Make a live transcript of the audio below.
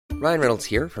Ryan Reynolds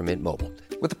here from Mint Mobile.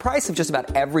 With the price of just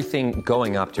about everything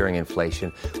going up during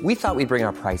inflation, we thought we'd bring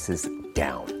our prices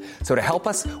down. So to help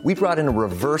us, we brought in a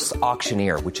reverse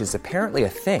auctioneer, which is apparently a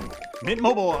thing. Mint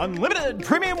Mobile Unlimited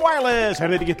Premium Wireless. How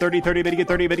to get 30, 30, bit to get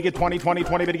 30, bit to get 20, 20,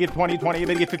 20, bit to get 20, 20,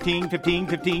 bit to get 15, 15,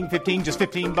 15, 15, just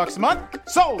 $15 a month?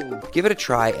 Sold! Give it a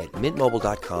try at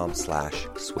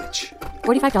mintmobile.com/switch.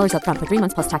 $45 up front for 3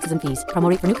 months plus taxes and fees. Promo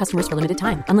rate for new customers for limited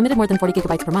time. Unlimited more than 40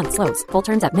 gigabytes per month. Slows full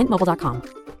terms at mintmobile.com.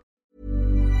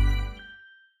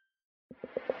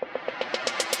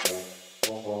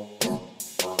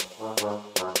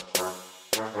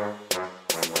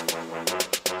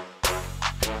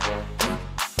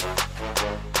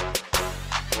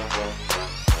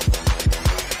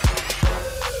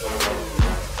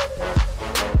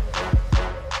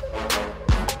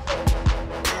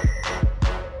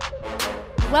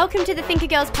 Welcome to the Thinker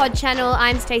Girls Pod channel.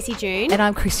 I'm Stacey June. And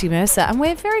I'm Christy Mercer. And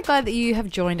we're very glad that you have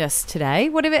joined us today.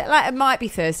 Whatever, it might be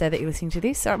Thursday that you're listening to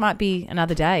this, or it might be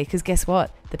another day, because guess what?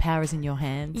 The power is in your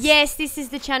hands. Yes, this is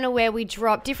the channel where we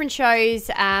drop different shows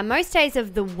most days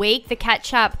of the week. The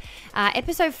catch-up,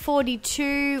 episode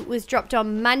 42 was dropped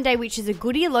on Monday, which is a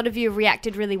goodie. A lot of you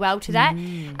reacted really well to that.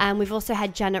 We've also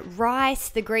had Janet Rice,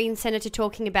 the Green Senator,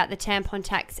 talking about the tampon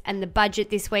tax and the budget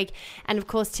this week. And, of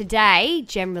course, today,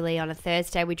 generally on a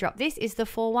Thursday, we drop this, is the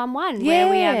 411, where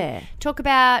we talk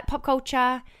about pop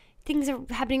culture, things are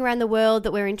happening around the world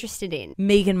that we're interested in.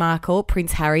 Meghan Markle,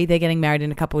 Prince Harry, they're getting married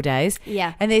in a couple of days.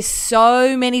 Yeah. And there's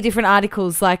so many different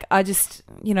articles. Like, I just,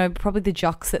 probably the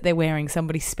jocks that they're wearing,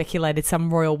 somebody speculated,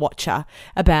 some royal watcher,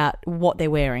 about what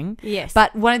they're wearing. Yes.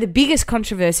 But one of the biggest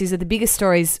controversies, or the biggest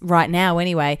stories right now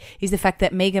anyway, is the fact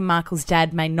that Meghan Markle's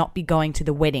dad may not be going to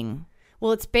the wedding.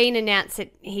 Well, it's been announced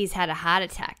that he's had a heart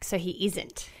attack, so he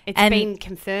isn't. It's been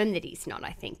confirmed that he's not,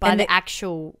 I think, by the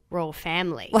actual royal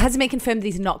family. Well, it hasn't been confirmed that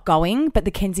he's not going, but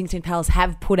the Kensington Palace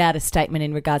have put out a statement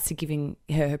in regards to giving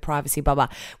her privacy, blah, blah,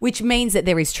 which means that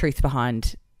there is truth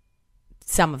behind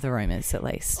some of the rumours, at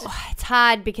least. Oh, it's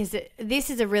hard because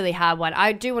this is a really hard one.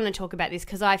 I do want to talk about this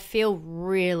because I feel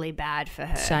really bad for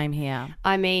her. Same here.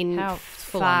 I mean,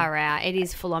 far out. It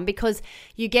is full on because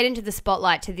you get into the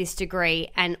spotlight to this degree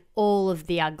and all of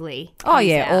the ugly comes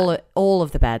out. all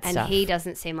of the bad and stuff. And he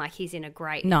doesn't seem like he's in a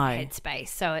great headspace.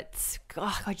 So it's,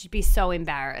 God, you'd be so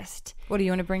embarrassed. What do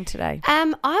you want to bring today? I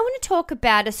want to talk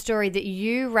about a story that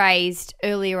you raised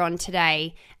earlier on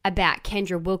today about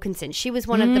Kendra Wilkinson. She was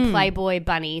one of the Playboy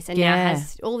bunnies and now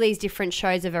has all these different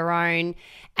shows of her own,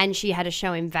 and she had a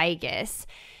show in Vegas.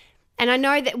 And I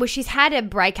know that, she's had a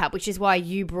breakup, which is why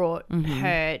you brought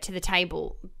her to the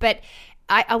table. But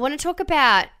I want to talk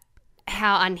about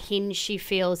how unhinged she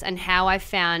feels and how I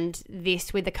found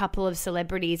this with a couple of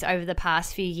celebrities over the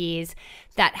past few years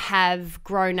that have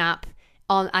grown up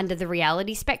under the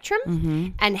reality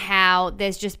spectrum, and how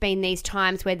there's just been these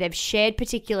times where they've shared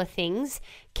particular things.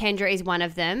 Kendra is one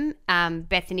of them.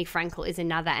 Bethany Frankel is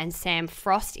another, and Sam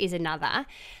Frost is another,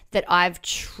 that I've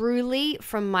truly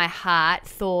from my heart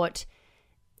thought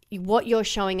what you're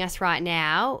showing us right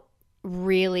now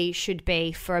really should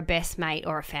be for a best mate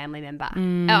or a family member.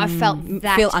 I felt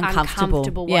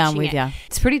uncomfortable watching I'm with you.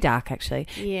 It's pretty dark, actually.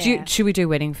 Yeah. Should we do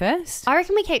wedding first? I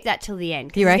reckon we keep that till the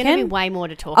end. You reckon? There's going to be way more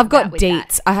to talk I've about. got with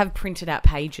deets. that. I have printed out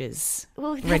pages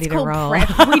ready to roll. Prep.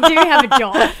 We do have a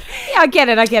job. Yeah, I get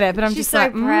it. But I'm She's just so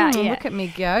like, proud. look at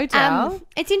me go, Dal.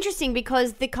 It's interesting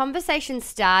because the conversation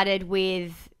started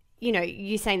with,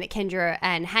 you saying that Kendra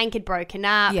and Hank had broken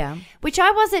up, which I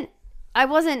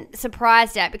wasn't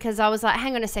surprised at, because I was like,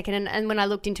 hang on a second. And when I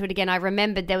looked into it again, I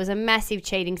remembered there was a massive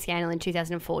cheating scandal in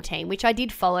 2014, which I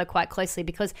did follow quite closely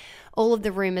because all of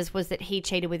the rumors was that he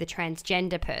cheated with a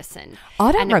transgender person.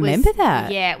 I don't remember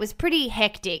that. Yeah, it was pretty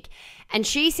hectic. And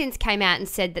she since came out and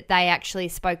said that they actually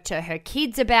spoke to her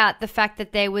kids about the fact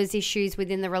that there was issues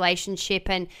within the relationship,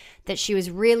 and that she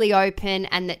was really open,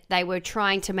 and that they were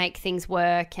trying to make things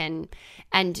work, and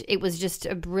it was just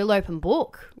a real open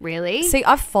book, really. See,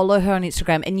 I follow her on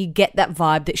Instagram, and you get that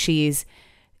vibe that she's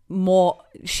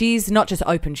not just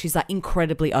open, she's like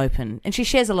incredibly open, and she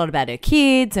shares a lot about her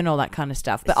kids and all that kind of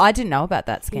stuff. But I didn't know about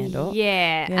that scandal.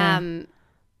 Yeah.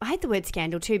 I hate the word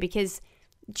scandal too, because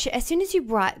as soon as you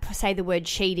say the word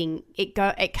cheating,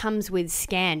 it comes with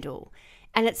scandal.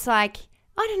 And it's like,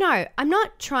 I don't know, I'm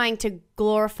not trying to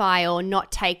glorify or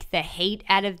not take the heat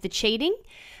out of the cheating,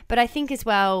 but I think as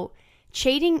well,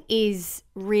 cheating is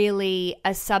really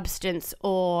a substance,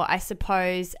 or I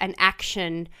suppose an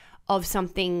action of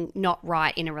something not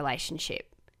right in a relationship.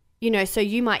 So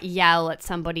you might yell at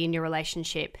somebody in your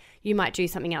relationship. You might do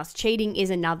something else. Cheating is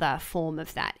another form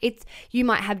of that. You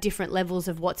might have different levels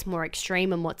of what's more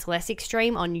extreme and what's less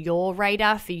extreme on your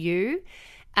radar for you.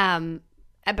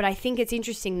 but I think it's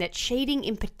interesting that cheating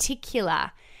in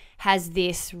particular has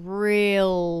this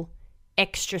real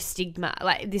extra stigma,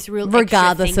 like this real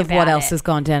regardless extra of thing what about else it. has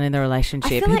gone down in the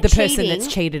relationship. feel like The person cheating-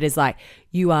 that's cheated is like,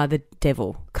 you are the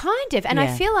devil. Kind of. And Yeah. I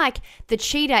feel like the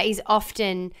cheater is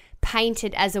often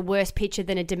painted as a worse picture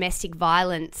than a domestic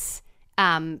violence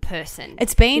person.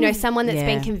 It's been- you know, someone that's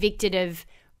been yeah. convicted of,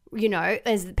 you know,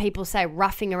 as people say,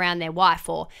 roughing around their wife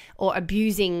or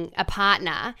abusing a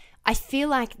partner. I feel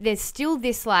like there's still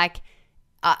this like,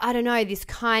 I don't know, this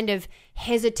kind of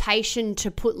hesitation to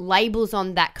put labels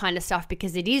on that kind of stuff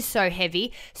because it is so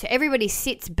heavy. So everybody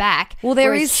sits back. Well, there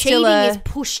whereas is still cheating a- is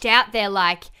pushed out there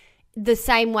like the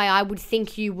same way I would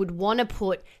think you would want to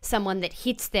put someone that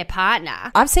hits their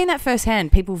partner. I've seen that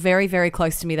firsthand. People very, very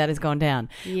close to me that has gone down.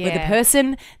 Where the Yeah.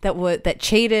 person that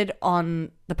cheated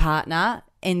on the partner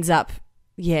ends up,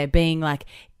 being like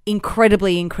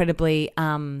incredibly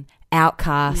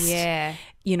outcast. Yeah.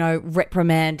 You know,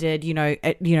 reprimanded.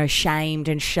 Shamed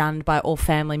and shunned by all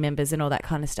family members and all that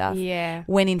kind of stuff. Yeah.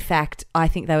 When in fact, I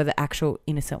think they were the actual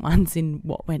innocent ones in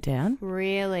what went down.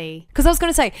 Really? Because I was going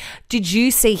to say, did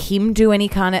you see him do any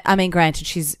kind of... I mean, granted,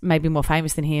 she's maybe more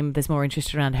famous than him. There's more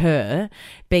interest around her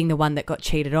being the one that got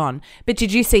cheated on. But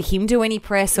did you see him do any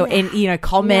press or any,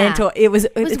 comment? Nah. Or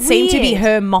it seemed to be weird.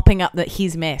 her mopping up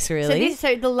his mess, really.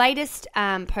 So the latest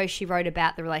post she wrote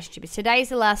about the relationship is, "Today is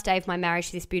the last day of my marriage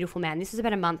to this beautiful man." This was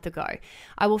about a month ago.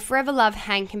 "I will forever love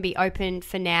Hank and be open.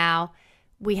 For now,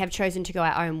 we have chosen to go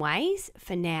our own ways.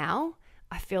 For now,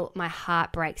 I feel my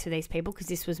heart breaks for these people," because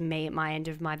this was me at my end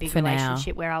of my big For now.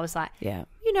 relationship where I was like, Yeah.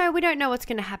 you know, we don't know what's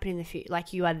going to happen in the future.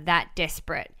 Like, you are that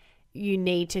desperate. You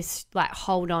need to like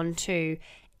hold on to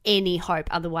any hope,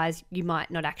 otherwise you might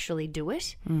not actually do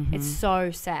it. It's so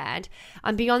sad.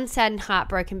 I'm beyond sad and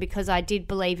heartbroken because I did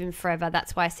believe in forever.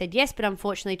 That's why I said yes, but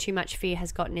unfortunately too much fear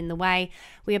has gotten in the way.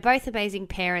 We are both amazing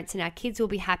parents and our kids will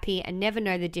be happy and never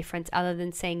know the difference other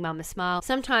than seeing mama smile.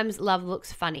 Sometimes love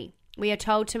looks funny. We are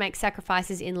told to make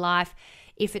sacrifices in life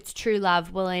if it's true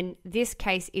love. Well, in this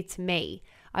case, it's me.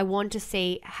 I want to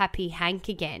see happy Hank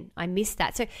again. I miss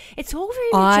that. So it's all very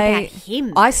much about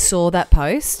him. I saw that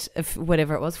post of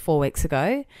whatever it was 4 weeks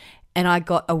ago, and I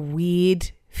got a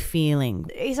weird feeling.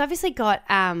 He's obviously got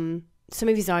some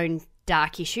of his own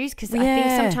dark issues because I think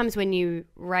Yeah. sometimes when you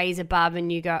raise above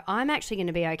and you go, I'm actually going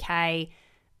to be okay,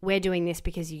 we're doing this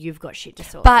because you've got shit to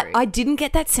sort But through. I didn't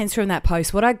get that sense from that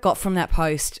post. What I got from that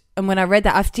post, and when I read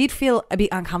that, I did feel a bit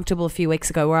uncomfortable a few weeks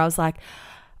ago where I was like,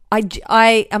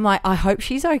 I'm like, I hope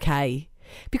she's okay.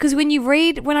 Because when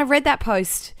I read that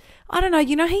post, I don't know,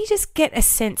 you know how you just get a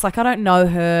sense, like I don't know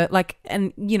her, like,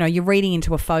 and you know, you're reading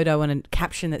into a photo and a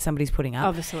caption that somebody's putting up.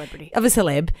 Of a celebrity. Of a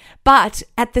celeb. But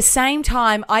at the same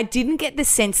time, I didn't get the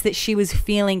sense that she was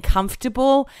feeling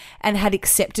comfortable and had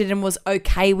accepted and was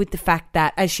okay with the fact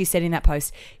that, as she said in that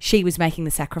post, she was making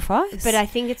the sacrifice. But I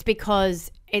think it's because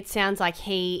it sounds like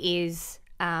he is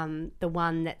the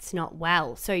one that's not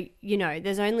well. So, you know,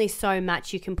 there's only so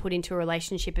much you can put into a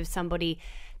relationship of somebody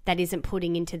that isn't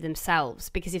putting into themselves,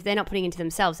 because if they're not putting into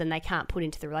themselves, then they can't put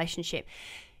into the relationship.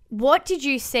 What did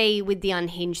you see with the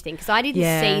unhinged thing? Because I didn't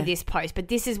see this post, but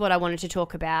this is what I wanted to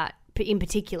talk about in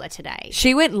particular today.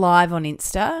 She went live on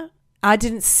Insta. I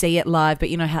didn't see it live, but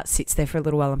you know how it sits there for a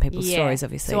little while on people's stories,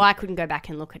 obviously. So I couldn't go back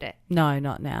and look at it. No,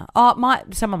 not now. Oh,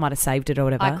 someone might have saved it or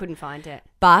whatever. I couldn't find it.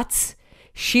 But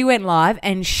she went live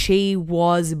and she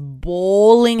was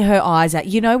bawling her eyes out.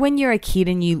 You know when you're a kid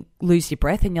and you lose your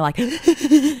breath and you're like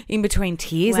in between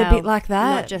tears, a bit like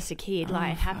that? Not just a kid.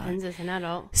 Like, it happens as an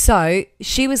adult. So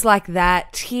she was like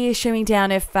that, tears streaming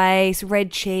down her face,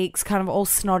 red cheeks, kind of all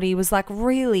snotty, was like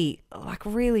really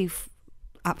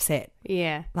upset,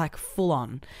 Yeah. like full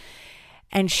on.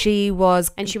 And she was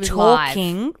live.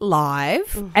 talking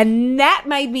live. And that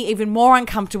made me even more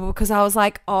uncomfortable because I was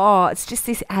like, oh, it's just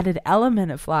this added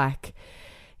element of like,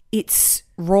 it's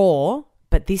raw,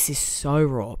 but this is so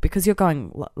raw because you're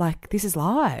going like, this is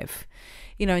live,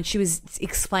 you know. And she was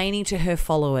explaining to her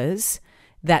followers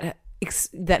that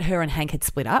her and Hank had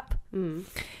split up.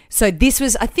 So this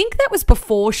was, I think that was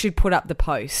before she'd put up the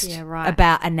post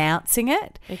about announcing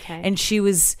it. Okay. And she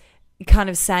was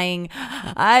kind of saying,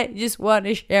 I just want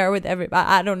to share with everybody.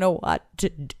 I don't know what to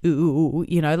do.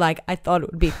 You know, like I thought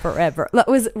it would be forever. It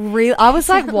was real. I was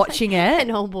like watching it. An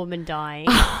old woman dying.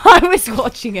 I was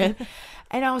watching it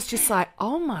and I was just like,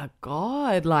 oh my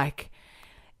God. Like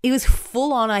it was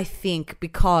full on, I think,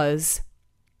 because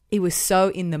it was so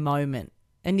in the moment.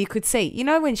 And you could see, you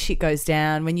know, when shit goes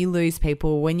down, when you lose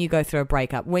people, when you go through a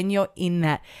breakup, when you're in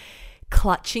that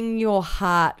clutching your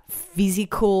heart,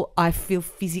 I feel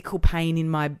physical pain in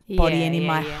my body and in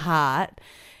my heart.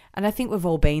 And I think we've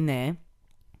all been there.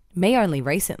 Me only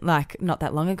recent, like not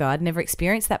that long ago. I'd never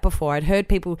experienced that before. I'd heard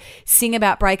people sing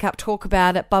about breakup, talk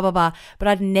about it, blah, blah, blah. But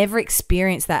I'd never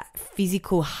experienced that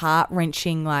physical,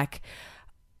 heart-wrenching, like,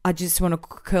 I just want to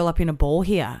curl up in a ball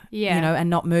here, and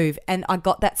not move. And I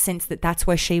got that sense that that's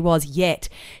where she was, yet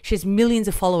she has millions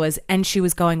of followers and she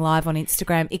was going live on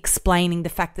Instagram explaining the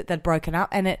fact that they'd broken up.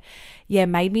 And it,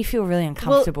 made me feel really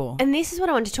uncomfortable. Well, and this is what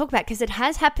I want to talk about because it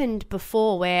has happened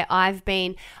before where I'm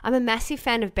a massive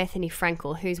fan of Bethany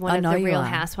Frankel, who's one of the Real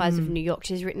Housewives of New York.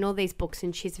 She's written all these books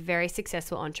and she's a very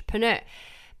successful entrepreneur.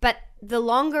 But the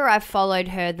longer I've followed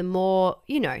her, the more,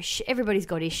 everybody's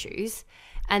got issues.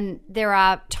 And there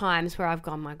are times where I've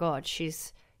gone, my God,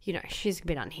 she's a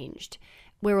bit unhinged.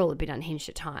 We're all a bit unhinged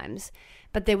at times.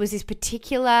 But there was this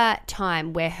particular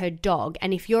time where her dog,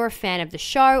 and if you're a fan of the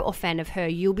show or fan of her,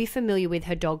 you'll be familiar with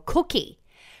her dog, Cookie,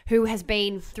 who has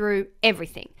been through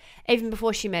everything. Even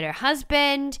before she met her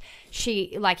husband,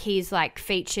 he's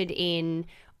featured in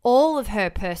all of her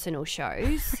personal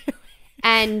shows.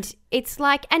 And it's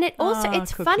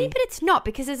it's Cookie. funny, but it's not,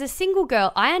 because as a single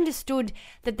girl, I understood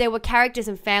that there were characters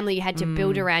and family you had to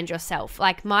build around yourself.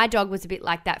 Like my dog was a bit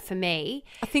like that for me.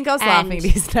 I think I was laughing at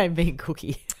his name being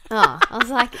Cookie. Oh, I was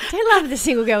like, don't laugh at the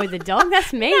single girl with the dog.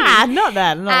 That's me. Nah, not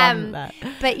that. I'm not laughing at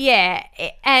that. But yeah,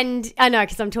 and I know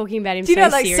because I'm talking about him. Do you so know,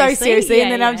 like seriously. so seriously, Yeah,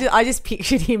 and then yeah. I just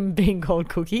pictured him being called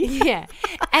Cookie. Yeah,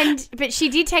 but she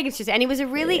did take it seriously, and he was a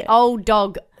really old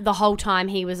dog the whole time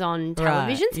he was on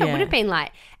television. Right, So it would have been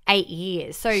like 8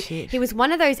 years. So Shit. he was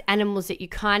one of those animals that you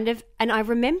kind of, and I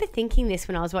remember thinking this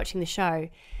when I was watching the show,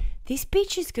 this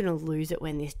bitch is going to lose it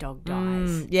when this dog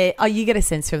dies. Yeah. Oh, you get a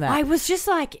sense from that. I was just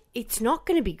like, it's not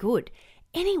going to be good.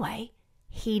 Anyway,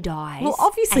 he dies. Well,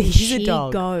 obviously and he's a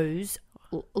dog.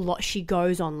 She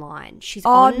goes online. She's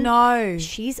no.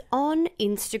 She's on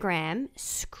Instagram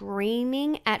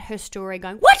screaming at her story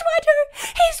going, what do I do?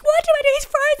 What do I do? He's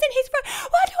frozen.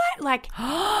 What do I,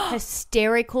 like,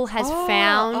 hysterical, has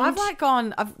found.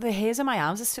 the hairs on my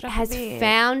arms are stood up Has a bit.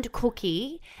 found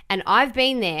Cookie, and I've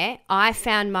been there. I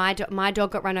found my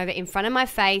dog got run over in front of my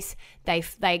face.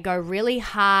 They go really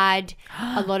hard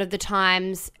a lot of the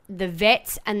times. The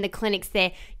vets and the clinics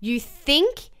there, you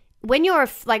think when you're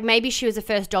maybe she was a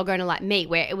first dog owner like me,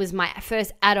 where it was my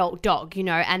first adult dog,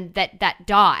 and that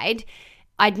died.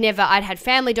 I'd had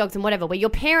family dogs and whatever, where your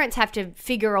parents have to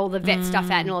figure all the vet stuff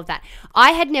out and all of that.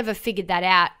 I had never figured that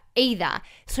out either.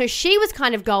 So she was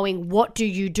kind of going, what do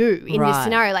you do in this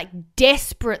scenario? Like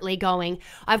desperately going,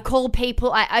 I've called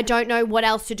people. I don't know what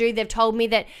else to do. They've told me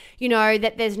that,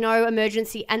 that there's no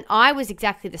emergency. And I was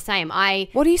exactly the same.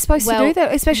 What are you supposed to do though?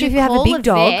 Especially if you have a big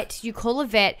dog. You call a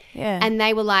vet and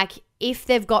they were like, if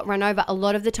they've got run over, a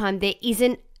lot of the time there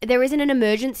isn't an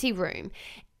emergency room.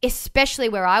 Especially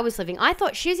where I was living. I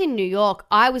thought she's in New York.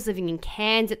 I was living in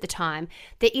Cairns at the time.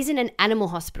 There isn't an animal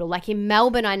hospital. Like in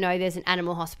Melbourne, I know there's an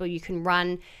animal hospital you can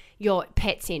run your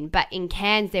pets in. But in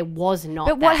Cairns, there was not.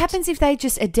 But what happens if they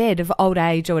just are dead of old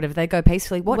age or whatever? They go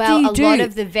peacefully. What do you do? Well, a lot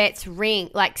of the vets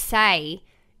say,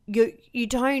 you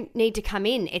don't need to come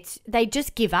in. They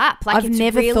just give up. Like I've it's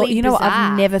never really thought. You know, what?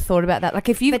 bizarre. I've never thought about that. Like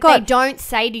if you've But they don't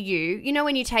say to you,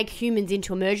 when you take humans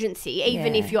into emergency,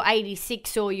 even if you're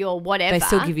 86 or you're whatever. they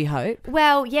still give you hope.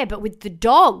 Well, yeah, but with the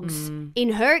dogs,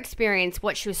 in her experience,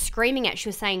 what she was screaming at, she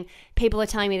was saying, people are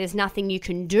telling me there's nothing you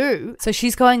can do. So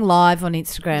she's going live on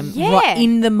Instagram right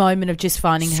in the moment of just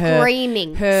finding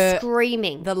screaming,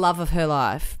 the love of her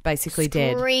life, basically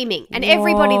dead. Screaming. And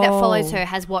everybody that follows her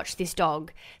has watched this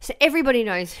dog. So everybody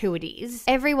knows who it is.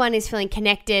 Everyone is feeling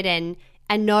connected and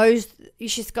knows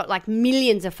she's got like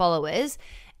millions of followers.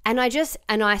 And I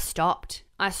stopped.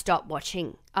 I stopped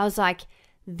watching. I was like,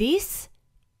 this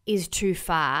is too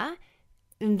far.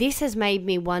 And this has made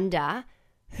me wonder,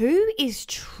 who is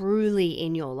truly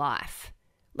in your life?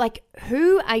 Like,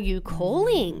 who are you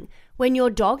calling when your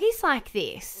dog is like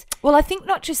this? Well, I think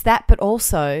not just that, but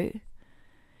also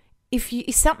if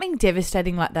something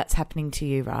devastating like that's happening to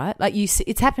you, right? Like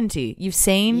it's happened to you. You've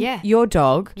seen your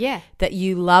dog that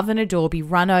you love and adore be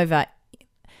run over.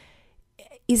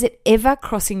 Is it ever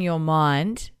crossing your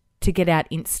mind to get out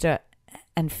Insta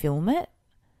and film it?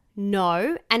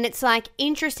 No. And it's like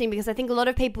interesting because I think a lot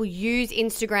of people use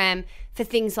Instagram for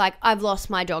things like, I've lost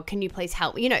my dog. Can you please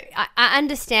help? I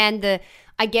understand the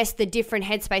different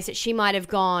headspace that she might have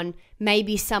gone.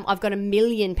 Maybe I've got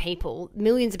millions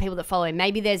of people that follow him.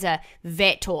 Maybe there's a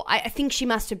vet or I think she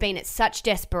must have been at such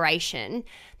desperation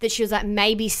that she was like,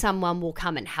 maybe someone will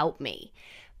come and help me.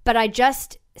 But I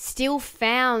just still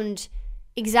found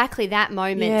exactly that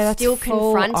moment still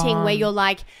confronting where you're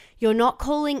like, you're not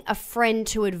calling a friend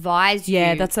to advise you.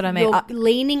 Yeah, that's what I mean. You're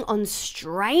leaning on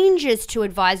strangers to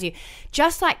advise you,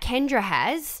 just like Kendra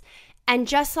has. And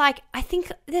just like, I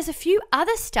think there's a few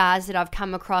other stars that I've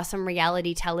come across on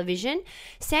reality television.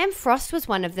 Sam Frost was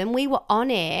one of them. We were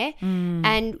on air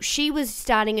and she was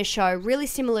starting a show really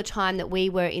similar time that we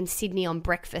were in Sydney on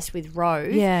Breakfast with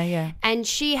Rove. Yeah. And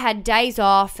she had days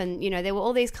off and, you know, there were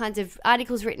all these kinds of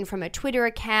articles written from her Twitter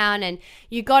account and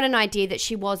you got an idea that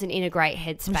she wasn't in a great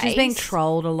headspace. She's being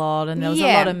trolled a lot and there was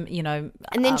a lot of, you know.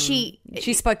 And then she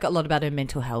spoke a lot about her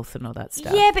mental health and all that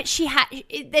stuff. Yeah, but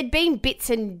there'd been bits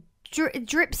and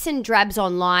drips and drabs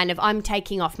online of I'm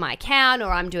taking off my account or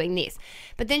I'm doing this.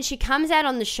 But then she comes out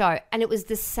on the show and it was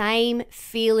the same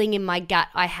feeling in my gut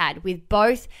I had with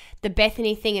both the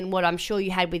Bethany thing and what I'm sure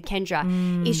you had with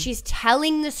Kendra is she's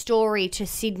telling the story to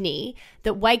Sydney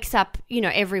that wakes up, you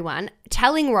know, everyone,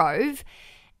 telling Rove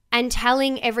and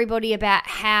telling everybody about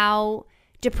how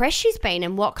depressed she's been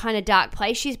and what kind of dark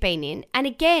place she's been in. And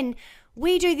again,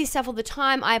 we do this stuff all the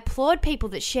time. I applaud people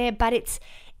that share, but it's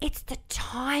the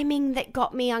timing that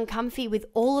got me uncomfy with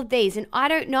all of these. And I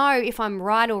don't know if I'm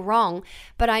right or wrong,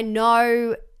 but I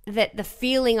know that the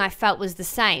feeling I felt was the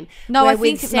same. No, I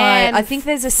think there's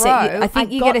a sense. I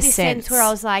think you get a sense where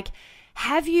I was like,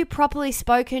 have you properly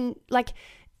spoken? Like,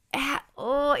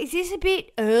 is this a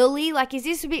bit early? Like, is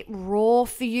this a bit raw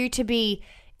for you to be?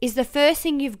 Is the first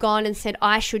thing you've gone and said,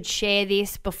 I should share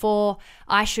this before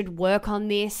I should work on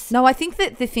this? No, I think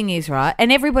that the thing is, right,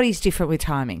 and everybody's different with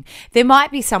timing. There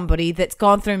might be somebody that's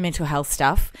gone through mental health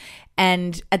stuff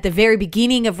and at the very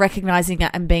beginning of recognizing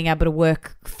that and being able to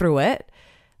work through it,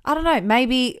 I don't know,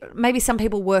 maybe some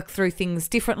people work through things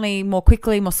differently, more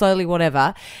quickly, more slowly,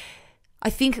 whatever. I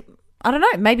don't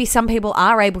know, maybe some people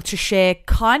are able to share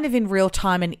kind of in real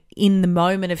time and in the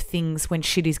moment of things when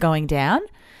shit is going down.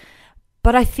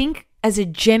 But I think as a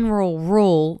general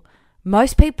rule,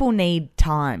 most people need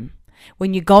time.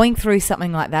 When you're going through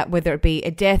something like that, whether it be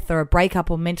a death or a breakup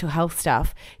or mental health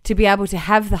stuff, to be able to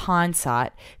have the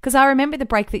hindsight. Because I remember the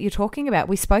break that you're talking about.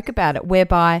 We spoke about it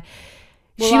whereby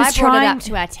she was I brought trying it up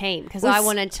to our team because I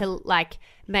wanted to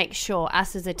make sure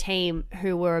us as a team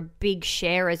who were big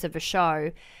sharers of a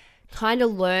show kind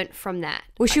of learnt from that.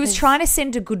 Well, she was trying to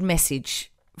send a good message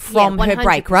from her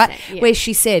break, right? Yeah. Where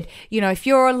she said, you know, if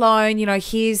you're alone, you know,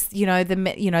 here's, you know,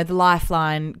 the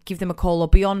lifeline, give them a call, or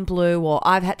Beyond Blue, or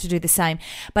I've had to do the same.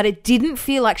 But it didn't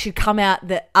feel like she'd come out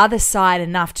the other side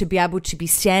enough to be able to be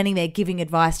standing there giving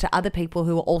advice to other people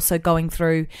who are also going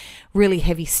through really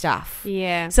heavy stuff.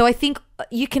 Yeah. So I think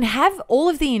you can have all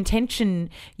of the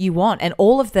intention you want and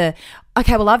all of the,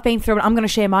 okay, well, I've been through it, I'm going to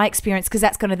share my experience because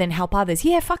that's going to then help others.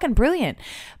 Yeah, fucking brilliant.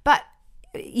 But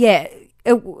yeah,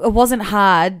 it wasn't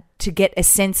hard to get a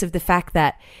sense of the fact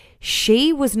that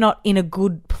she was not in a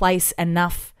good place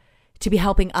enough to be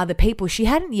helping other people. She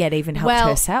hadn't yet even helped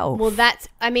herself. Well,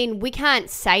 we can't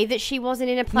say that she wasn't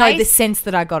in a place. No, the sense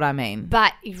that I got, I mean.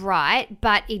 But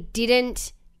it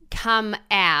didn't come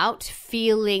out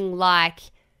feeling like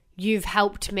you've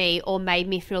helped me or made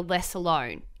me feel less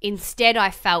alone. Instead,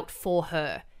 I felt for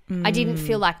her. I didn't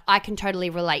feel like I can totally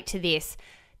relate to this.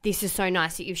 This is so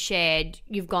nice that you've shared,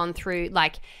 you've gone through,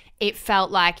 like, it felt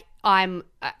like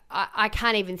I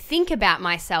can't even think about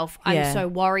myself. I'm so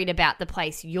worried about the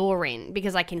place you're in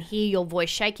because I can hear your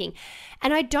voice shaking.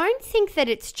 And I don't think that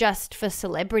it's just for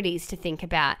celebrities to think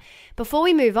about. Before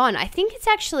we move on, I think it's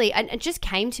actually, and it just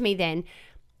came to me then,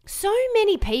 so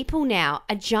many people now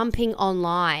are jumping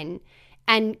online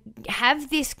and have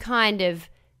this kind of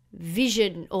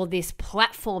vision or this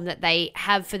platform that they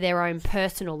have for their own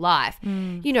personal life.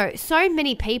 You know, so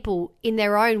many people in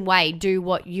their own way do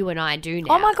what you and I do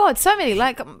now. Oh my God, so many,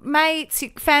 like mates,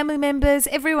 family members,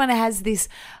 everyone has this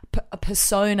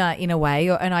persona in a way,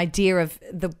 or an idea of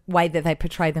the way that they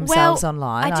portray themselves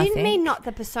online. I didn't mean not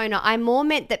the persona. I more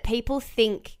meant that people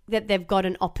think that they've got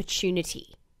an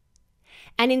opportunity.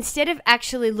 And instead of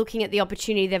actually looking at the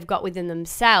opportunity they've got within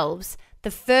themselves,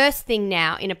 the first thing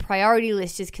now in a priority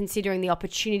list is considering the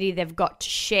opportunity they've got to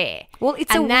share. Well,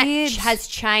 that has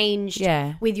changed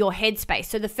with your headspace.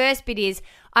 So the first bit is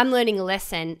I'm learning a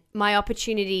lesson. My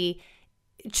opportunity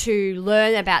to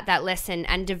learn about that lesson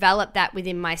and develop that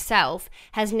within myself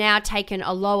has now taken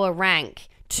a lower rank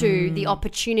to the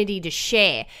opportunity to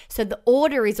share. So the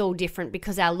order is all different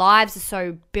because our lives are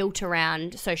so built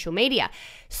around social media.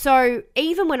 So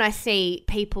even when I see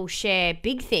people share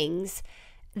big things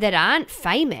that aren't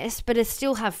famous but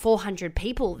still have 400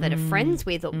 people that are friends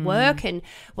with at work and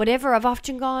whatever, I've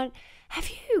often gone, have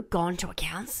you gone to a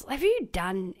counsellor? Have you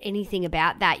done anything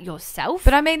about that yourself?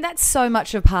 But I mean, that's so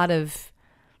much a part of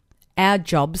our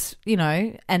jobs, you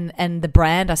know, and the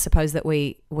brand, I suppose, that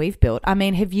we've built. I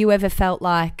mean, have you ever felt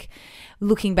like,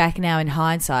 looking back now in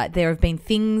hindsight, there have been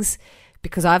things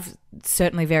because I've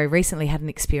certainly very recently had an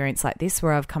experience like this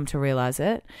where I've come to realise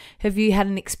it. Have you had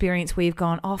an experience where you've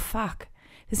gone, oh, fuck,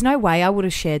 there's no way I would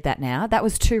have shared that now. That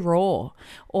was too raw.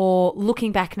 Or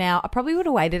looking back now, I probably would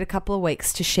have waited a couple of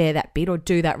weeks to share that bit or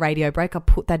do that radio break. I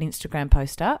put that Instagram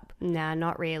post up. Nah,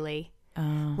 not really.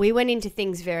 We went into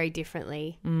things very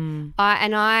differently.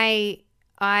 I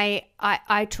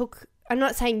took, I'm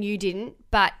not saying you didn't,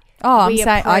 but I'm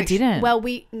saying I didn't. Well,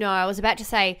 I was about to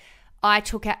say I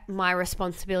took my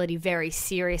responsibility very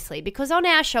seriously because on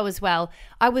our show as well,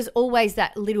 I was always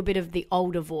that little bit of the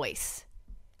older voice.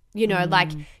 You know,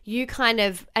 like you kind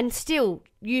of, and still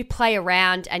you play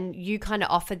around and you kind of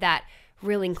offer that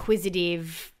real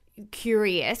inquisitive,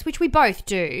 curious, which we both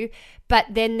do, but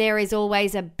then there is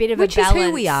always a bit of a balance. Which is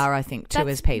who we are, I think, too,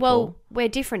 as people. Well, we're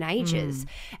different ages.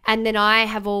 And then I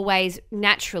have always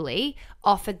naturally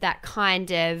offered that kind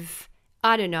of,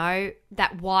 I don't know,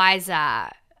 that wiser,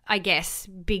 I guess,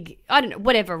 big, I don't know,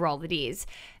 whatever role it is.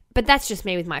 But that's just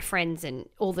me with my friends and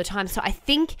all the time. So I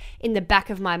think in the back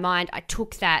of my mind, I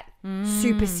took that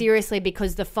super seriously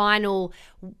because the final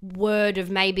word of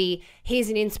maybe here's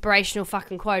an inspirational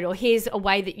fucking quote or here's a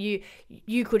way that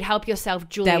you could help yourself,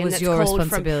 Julian. That was that's your called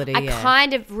responsibility. I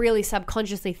kind of really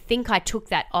subconsciously think I took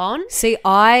that on. See,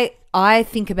 I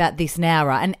think about this now,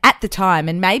 right? And at the time,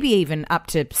 and maybe even up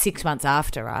to 6 months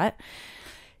after, right?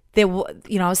 I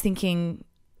was thinking,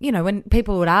 you know, when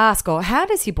people would ask, or how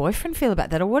does your boyfriend feel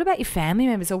about that? Or what about your family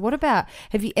members? Or what about,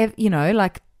 have you ever, you know,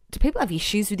 like, do people have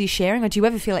issues with you sharing? Or do you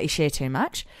ever feel like you share too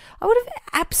much? I would have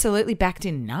absolutely backed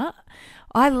in, nah.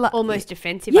 Almost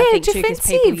defensive, I think, too, because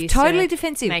people used totally to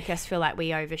defensive. make us feel like we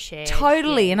overshare.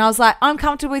 Totally. Yeah. And I was like, I'm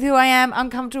comfortable with who I am.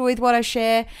 I'm comfortable with what I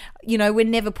share. You know, we're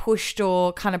never pushed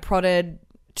or kind of prodded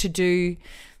to do,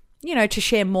 you know, to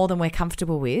share more than we're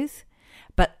comfortable with.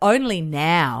 But only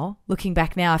now, looking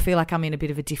back now, I feel like I'm in a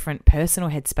bit of a different personal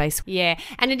headspace. Yeah,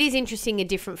 and it is interesting, a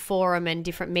different forum and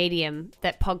different medium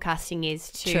that podcasting is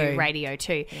to radio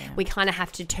too. Yeah. We kind of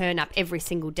have to turn up every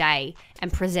single day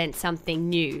and present something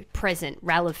new, present,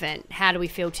 relevant. How do we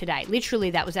feel today?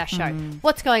 Literally, that was our show.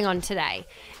 What's going on today?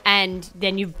 And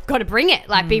then you've got to bring it,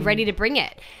 like be ready to bring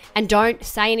it. And don't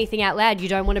say anything out loud you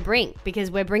don't want to bring because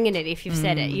we're bringing it if you've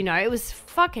said it. You know, it was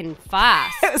fucking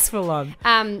fast. It was full on.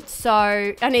 I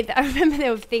remember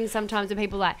there were things sometimes when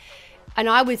people like, and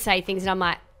I would say things and I'm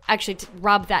like, actually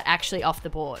rub that actually off the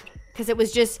board. Because it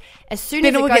was just, as soon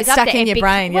as it goes up there, in your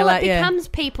brain. Well, it becomes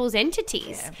people's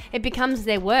entities. Yeah. It becomes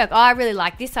their work. Oh, I really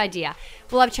like this idea.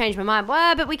 Well, I've changed my mind.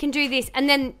 Well, but we can do this. And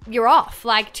then you're off.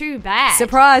 Like, too bad.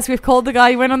 Surprise, we've called the guy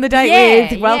you went on the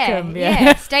date with. Welcome.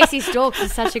 Yeah. Stacey Stalks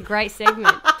is such a great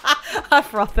segment. I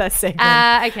froth that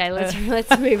segment. Okay,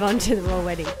 let's move on to the Royal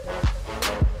Wedding.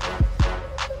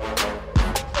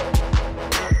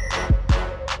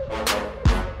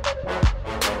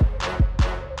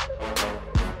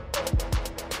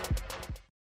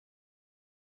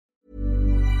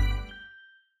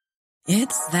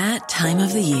 It's that time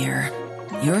of the year.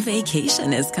 Your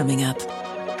vacation is coming up.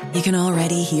 You can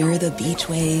already hear the beach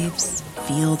waves,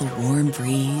 feel the warm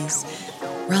breeze,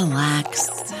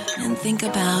 relax, and think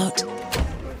about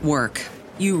work.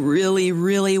 You really,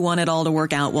 really want it all to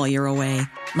work out while you're away.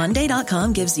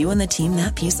 Monday.com gives you and the team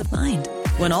that peace of mind.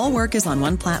 When all work is on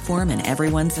one platform and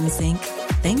everyone's in sync,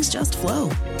 things just flow.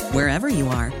 Wherever you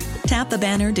are, tap the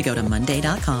banner to go to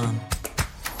Monday.com.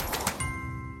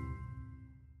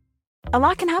 A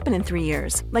lot can happen in 3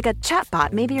 years, like a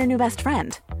chatbot may be your new best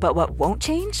friend. But what won't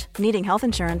change? Needing health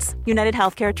insurance. United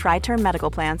Healthcare Tri-Term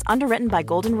Medical Plans, underwritten by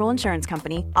Golden Rule Insurance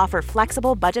Company, offer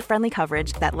flexible, budget-friendly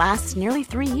coverage that lasts nearly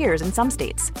 3 years in some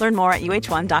states. Learn more at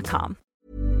uh1.com.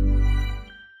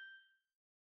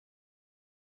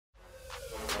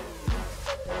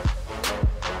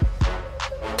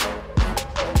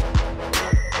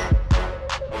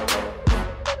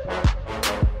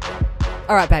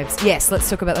 All right, babes. Yes, let's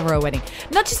talk about the royal wedding.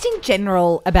 Not just in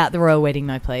general about the royal wedding,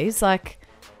 though, please. Like,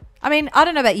 I mean, I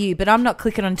don't know about you, but I'm not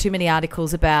clicking on too many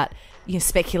articles about, you know,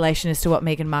 speculation as to what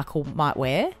Meghan Markle might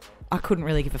wear. I couldn't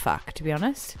really give a fuck, to be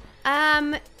honest.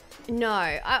 No.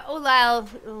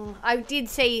 I did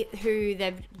see who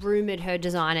they've rumoured her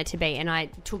designer to be, and I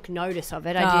took notice of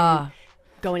it. I didn't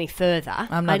go any further.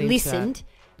 I'm not I into listened.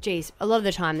 that. Geez, a lot of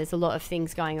the time there's a lot of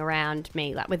things going around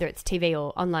me, like whether it's TV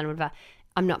or online or whatever.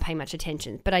 I'm not paying much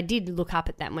attention. But I did look up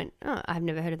at that and went, oh, I've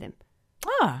never heard of them.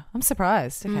 Oh, I'm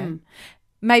surprised. Okay.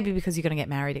 Maybe because you're going to get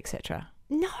married, etc.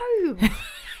 No.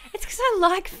 It's because I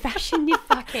like fashion, you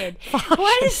fuckhead.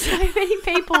 Why do so many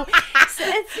people... it's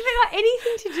got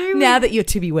anything to do with... Now that you're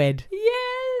to be wed.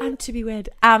 Yes. I'm to be wed.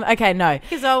 Okay, no.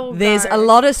 Because there's a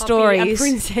lot of stories.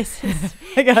 Princesses.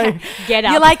 I go, Get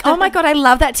up. You're like, oh my God, I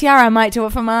love that tiara. I might do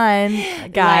it for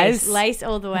mine. Guys. Lace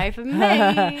all the way for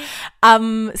me.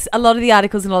 A lot of the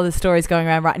articles and a lot of the stories going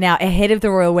around right now ahead of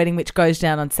the royal wedding, which goes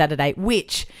down on Saturday,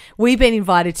 which we've been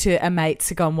invited to a mate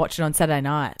to go and watch it on Saturday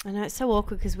night. I know, it's so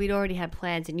awkward because we'd already had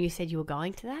plans and you said you were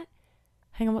going to that.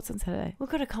 Hang on, what's on Saturday? We've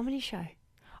got a comedy show.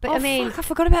 But I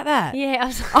forgot about that.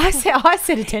 Yeah, I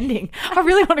said attending. I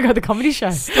really want to go to the comedy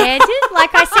show. Scared it? Like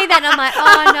I see that and I'm like,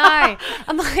 oh no.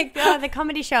 I'm like, oh, the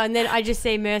comedy show. And then I just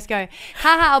see Merce go,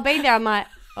 haha, I'll be there. I'm like,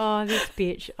 oh, this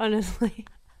bitch, honestly.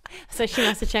 So she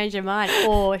must have changed her mind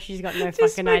or she's got no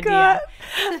fucking idea.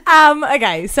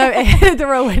 Okay, so ahead of the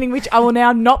royal wedding, which I will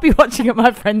now not be watching at my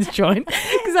friend's joint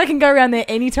because I can go around there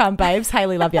anytime, babes.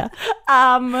 Hayley, love ya.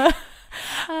 A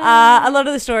lot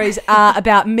of the stories are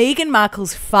about Meghan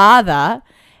Markle's father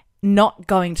not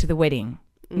going to the wedding,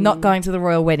 not going to the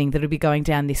royal wedding that'll be going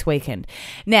down this weekend.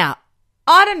 Now,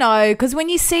 I don't know, because when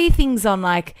you see things on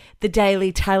like the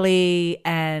Daily Tally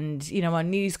and, you know, on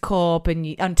News Corp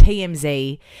and on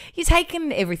TMZ, you're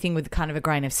taking everything with kind of a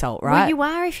grain of salt, right? Well, you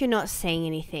are if you're not seeing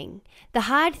anything. The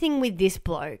hard thing with this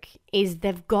bloke is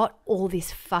they've got all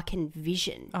this fucking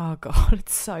vision. Oh, God,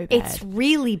 it's so bad. It's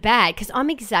really bad because I'm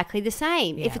exactly the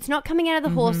same. Yeah. If it's not coming out of the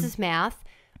horse's mouth,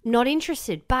 not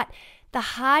interested. But the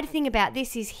hard thing about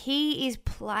this is he is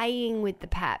playing with the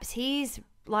paps. He's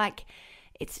like...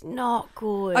 It's not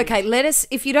good. Okay,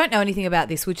 if you don't know anything about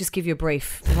this, we'll just give you a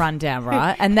brief rundown,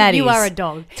 right? And that you is... are a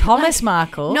dog. Thomas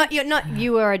Markle. Not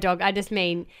you are a dog. I just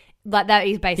mean, like, that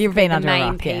is basically You've been the under a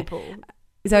main rock, yeah. people.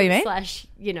 Is that what you mean? Slash,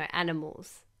 you know,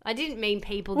 animals. I didn't mean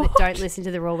people that don't listen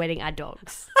to the royal wedding are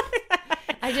dogs.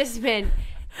 I just meant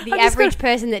the average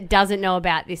person that doesn't know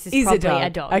about this is probably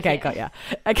a dog. Okay, yeah. got ya.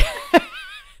 Okay.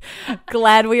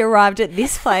 Glad we arrived at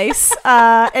this place.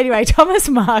 Anyway, Thomas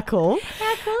Markle.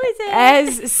 How cool is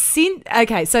it?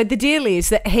 Okay, so the deal is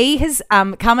that he has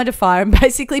come under fire and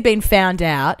basically been found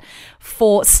out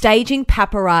for staging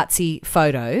paparazzi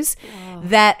photos.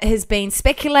 That has been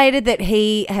speculated that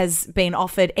he has been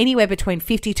offered anywhere between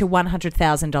 $50,000 to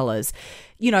 $100,000.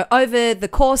 You know, over the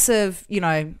course of, you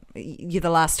know, the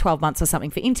last 12 months or something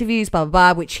for interviews, blah,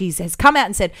 blah, blah, which he has come out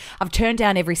and said, I've turned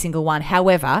down every single one.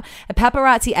 However, a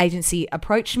paparazzi agency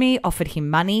approached me, offered him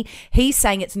money. He's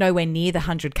saying it's nowhere near the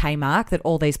 100K mark that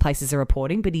all these places are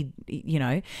reporting, but he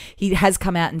has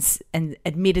come out and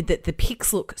admitted that the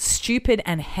pics look stupid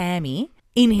and hammy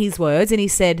in his words. And he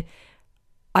said,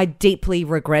 I deeply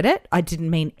regret it. I didn't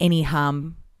mean any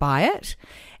harm by it.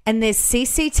 And there's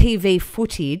CCTV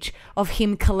footage of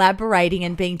him collaborating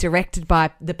and being directed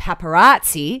by the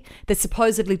paparazzi that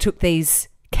supposedly took these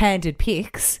candid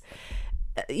pics,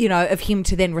 you know, of him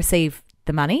to then receive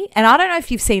the money. And I don't know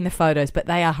if you've seen the photos, but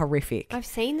they are horrific. I've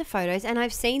seen the photos and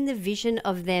I've seen the vision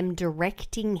of them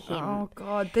directing him. Oh,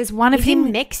 God. There's one of He's him.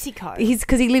 in Mexico.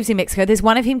 Because he lives in Mexico. There's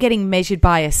one of him getting measured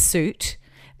by a suit.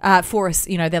 For us,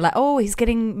 you know, they're like, oh, he's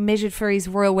getting measured for his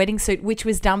royal wedding suit, which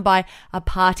was done by a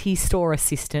party store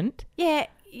assistant. Yeah,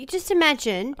 you just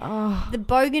imagine the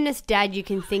boganest dad you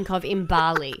can think of in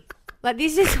Bali. Like,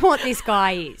 this is what this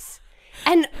guy is.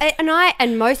 And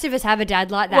most of us have a dad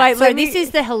like that. Wait, so this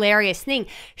is the hilarious thing.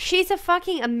 She's a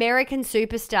fucking American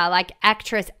superstar, like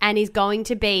actress, and is going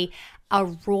to be a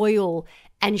royal.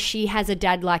 And she has a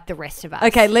dad like the rest of us.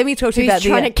 Okay, let me talk to you about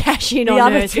trying to cash in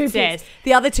on her success.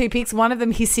 The other two pics, one of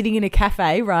them, he's sitting in a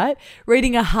cafe, right,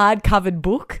 reading a hard-covered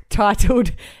book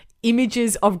titled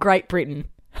Images of Great Britain.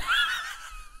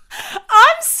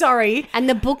 I'm sorry. And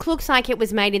the book looks like it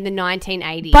was made in the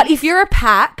 1980s. But if you're a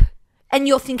pap and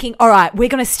you're thinking, all right, we're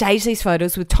going to stage these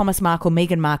photos with Thomas Markle,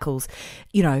 Meghan Markle's,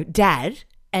 you know, dad,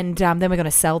 and then we're going to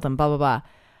sell them, blah, blah, blah.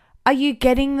 Are you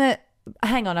getting the...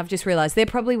 Hang on, I've just realised they're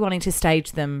probably wanting to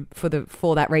stage them for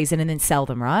that reason and then sell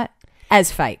them, right?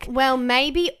 As fake. Well,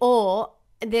 maybe, or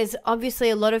there's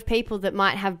obviously a lot of people that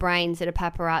might have brains that are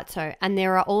paparazzo, and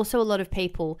there are also a lot of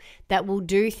people that will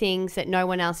do things that no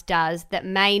one else does that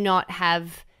may not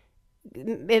have,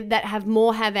 that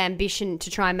have ambition to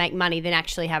try and make money than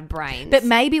actually have brains. But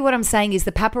maybe what I'm saying is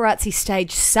the paparazzi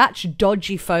staged such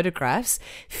dodgy photographs,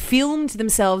 filmed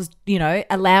themselves, you know,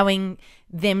 allowing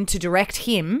them to direct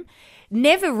him,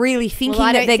 never really thinking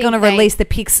that they're going to release the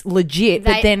pics legit,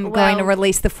 but then going to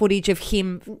release the footage of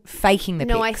him faking the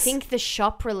pics. No, I think the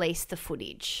shop released the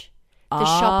footage. The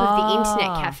shop of the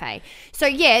internet cafe. So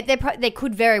yeah, there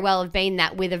could very well have been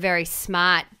that with a very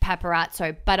smart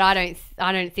paparazzo, but I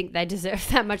don't think they deserve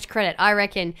that much credit. I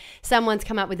reckon someone's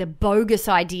come up with a bogus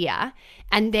idea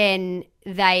And then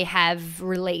they have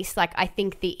released, like, I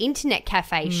think the internet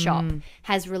cafe shop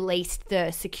has released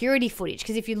the security footage.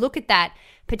 Because if you look at that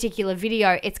particular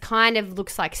video, it kind of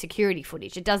looks like security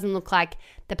footage. It doesn't look like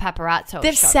the paparazzo.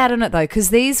 They've sat on it though, because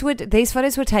these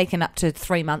photos were taken up to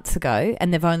 3 months ago,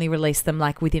 and they've only released them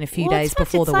like within a few days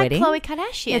before the wedding. It's like Khloe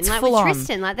Kardashian, it's like full with on.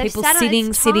 Tristan. Like they've people sat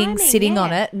sitting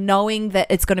on on it, knowing that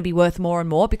it's going to be worth more and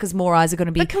more because more eyes are going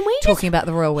to be But can we talking about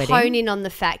the royal wedding. Hone in on the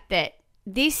fact that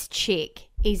this chick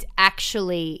is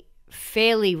actually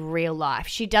fairly real life.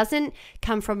 She doesn't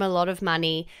come from a lot of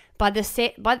money. By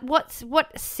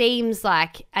what seems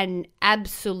like an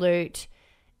absolute,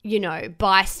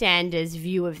 bystander's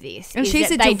view of this. And is she's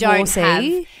that a they don't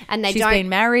divorcee, have, and she's been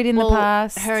married in the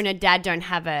past. Her and her dad don't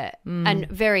have a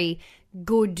very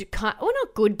good,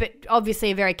 not good, but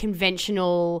obviously a very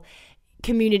conventional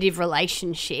communicative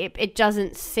relationship. It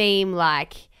doesn't seem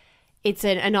like it's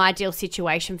an ideal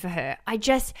situation for her.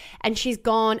 And she's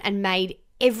gone and made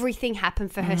everything happen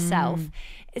for herself.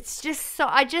 It's just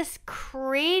I just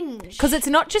cringe. Because it's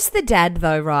not just the dad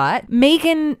though, right?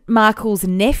 Meghan Markle's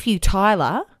nephew,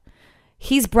 Tyler,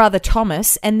 his brother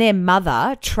Thomas, and their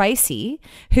mother, Tracy,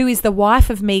 who is the wife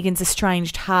of Meghan's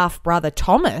estranged half-brother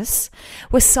Thomas,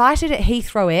 were sighted at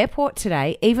Heathrow Airport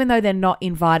today, even though they're not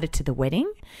invited to the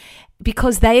wedding,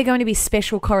 because they are going to be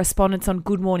special correspondents on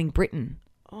Good Morning Britain.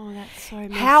 Oh, that's so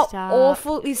messed How up.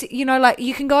 awful is it?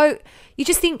 You can go, you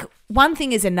just think one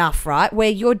thing is enough, right? Where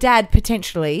your dad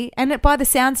potentially, and by the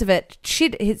sounds of it,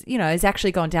 is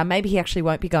actually gone down. Maybe he actually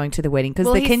won't be going to the wedding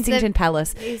because the Kensington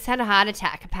Palace. He's had a heart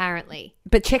attack, apparently.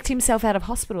 But checked himself out of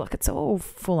hospital. Like, it's all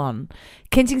full on.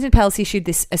 Kensington Palace issued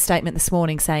a statement this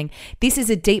morning saying, "This is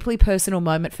a deeply personal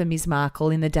moment for Ms. Markle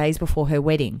in the days before her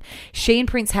wedding. She and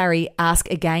Prince Harry ask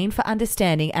again for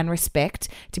understanding and respect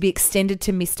to be extended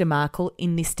to Mr. Markle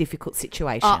in this difficult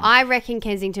situation." Oh, I reckon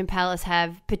Kensington Palace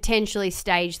have potentially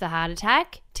staged the heart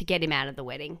attack to get him out of the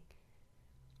wedding.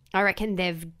 I reckon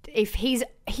if he's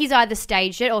either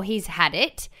staged it or he's had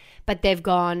it, but they've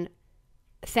gone,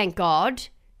 thank God,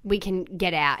 we can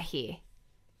get out here.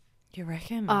 You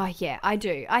reckon? Oh yeah, I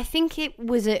do. I think it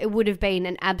would have been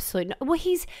an absolute. Well,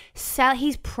 he's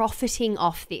profiting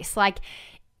off this. Like,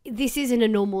 this isn't a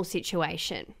normal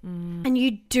situation, and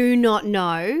you do not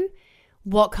know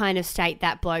what kind of state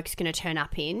that bloke's going to turn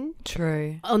up in.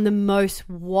 True. On the most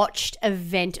watched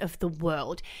event of the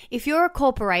world. If you're a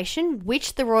corporation,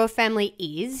 which the royal family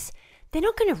is, they're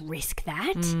not going to risk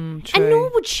that. True. And nor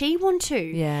would she want to.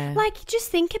 Yeah. Like, just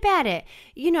think about it.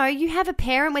 You have a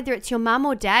parent, whether it's your mum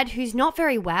or dad, who's not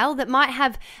very well, that might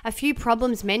have a few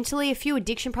problems mentally, a few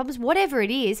addiction problems, whatever it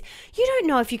is. You don't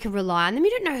know if you can rely on them.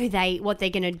 You don't know what they're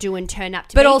going to do and turn up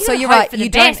to But be. also, you're right. You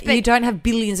You don't have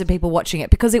billions of people watching it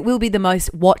because it will be the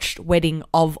most watched wedding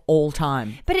of all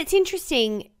time. But it's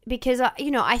interesting because,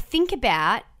 I think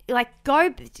about, like,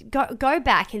 go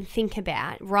back and think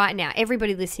about right now,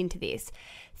 everybody listening to this,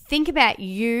 think about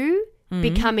you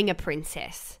becoming a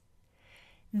princess.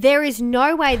 There is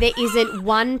no way there isn't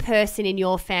one person in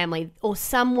your family or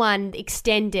someone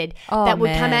extended that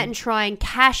would come out and try and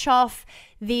cash off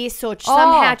this or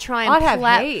somehow try and I'd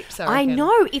have heaps, I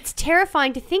know. It's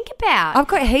terrifying to think about. I've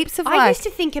got heaps of I used to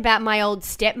think about my old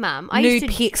stepmom. Nude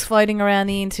pics floating around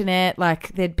the internet.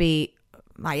 Like, there'd be...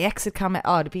 My ex had come out.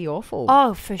 Oh, it'd be awful.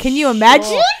 Oh, for sure. Can you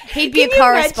imagine? He'd be a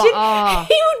correspondent. Oh.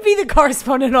 He would be the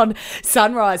correspondent on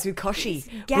Sunrise with Koshi.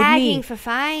 Gagging for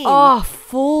fame. Oh,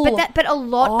 full. But a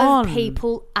lot of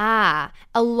people are.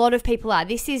 A lot of people are.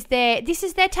 This is their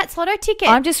Tats Lotto ticket.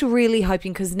 I'm just really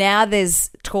hoping, because now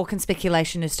there's talk and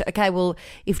speculation as to, okay, well,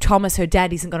 if Thomas, her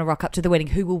dad, isn't going to rock up to the wedding,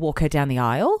 who will walk her down the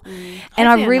aisle? And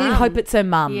I really hope it's her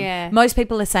mum. Yeah. Most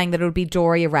people are saying that it'll be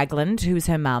Doria Ragland, who's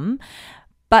her mum.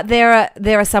 But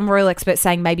there are some royal experts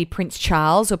saying maybe Prince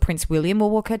Charles or Prince William will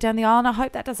walk her down the aisle, and I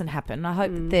hope that doesn't happen. I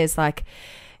hope that there's, like,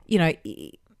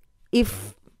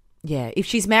 if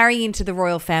she's marrying into the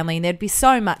royal family, and there'd be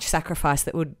so much sacrifice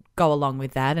that would go along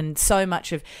with that, and so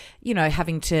much of,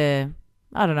 having to,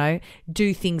 I don't know,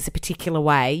 do things a particular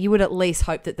way, you would at least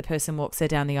hope that the person walks her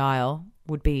down the aisle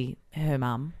would be her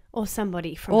mum. Or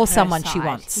somebody from or her someone side. she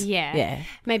wants. Yeah.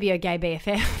 Maybe a gay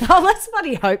BFF. Oh, let's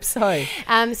bloody hope so.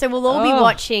 So we'll all be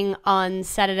watching on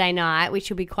Saturday night, which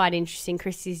will be quite interesting.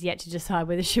 Chrissy's yet to decide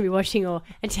whether she'll be watching or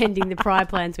attending the prior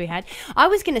plans we had. I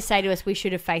was going to say to us we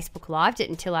should have Facebook Lived it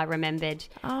until I remembered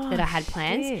that I had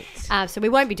plans. So we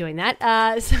won't be doing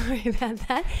that. Sorry about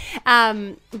that.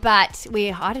 But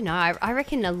I don't know. I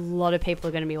reckon a lot of people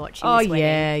are going to be watching this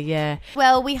wedding. Yeah.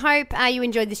 Well, we hope you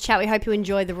enjoyed this chat. We hope you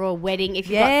enjoyed the royal wedding. If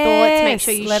you've got thoughts. Make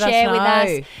sure you let us share with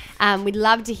know. us. We'd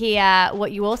love to hear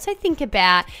what you also think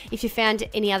about if you found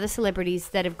any other celebrities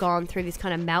that have gone through this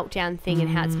kind of meltdown thing and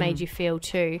how it's made you feel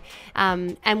too.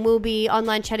 And we'll be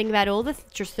online chatting about all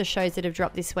just the shows that have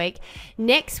dropped this week.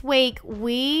 Next week,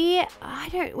 we're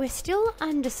still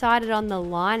undecided on the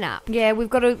lineup. Yeah, we've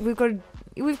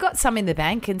got some in the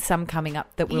bank and some coming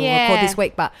up that we'll record this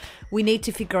week, but we need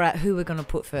to figure out who we're going to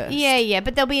put first. Yeah,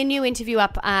 but there'll be a new interview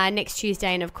up next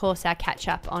Tuesday and, of course, our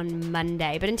catch-up on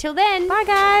Monday. But until then... Bye,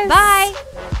 guys. Bye.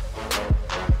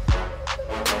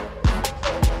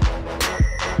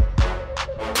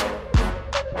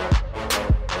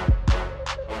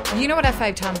 You know what our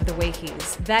fave time of the week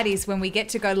is? That is when we get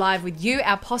to go live with you,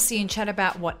 our posse, and chat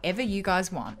about whatever you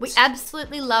guys want. We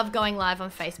absolutely love going live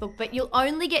on Facebook, but you'll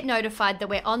only get notified that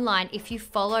we're online if you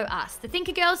follow us, the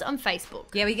Thinker Girls, on Facebook.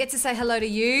 Yeah, we get to say hello to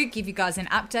you, give you guys an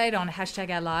update on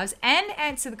 #OurLives, and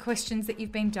answer the questions that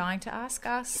you've been dying to ask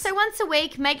us. So once a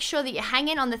week, make sure that you're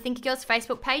hanging on the Thinker Girls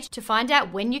Facebook page to find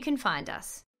out when you can find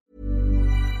us.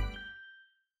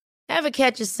 Ever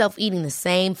catch yourself eating the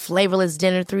same flavorless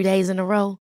dinner 3 days in a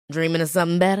row? Dreaming of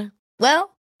something better?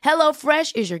 Well,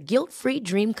 HelloFresh is your guilt-free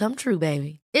dream come true,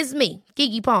 baby. It's me,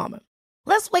 Keke Palmer.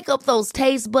 Let's wake up those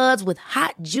taste buds with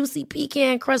hot, juicy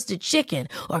pecan-crusted chicken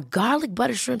or garlic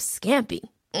butter shrimp scampi.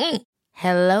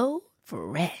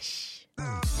 HelloFresh.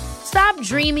 Stop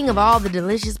dreaming of all the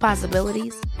delicious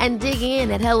possibilities and dig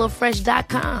in at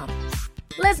HelloFresh.com.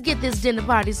 Let's get this dinner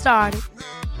party started.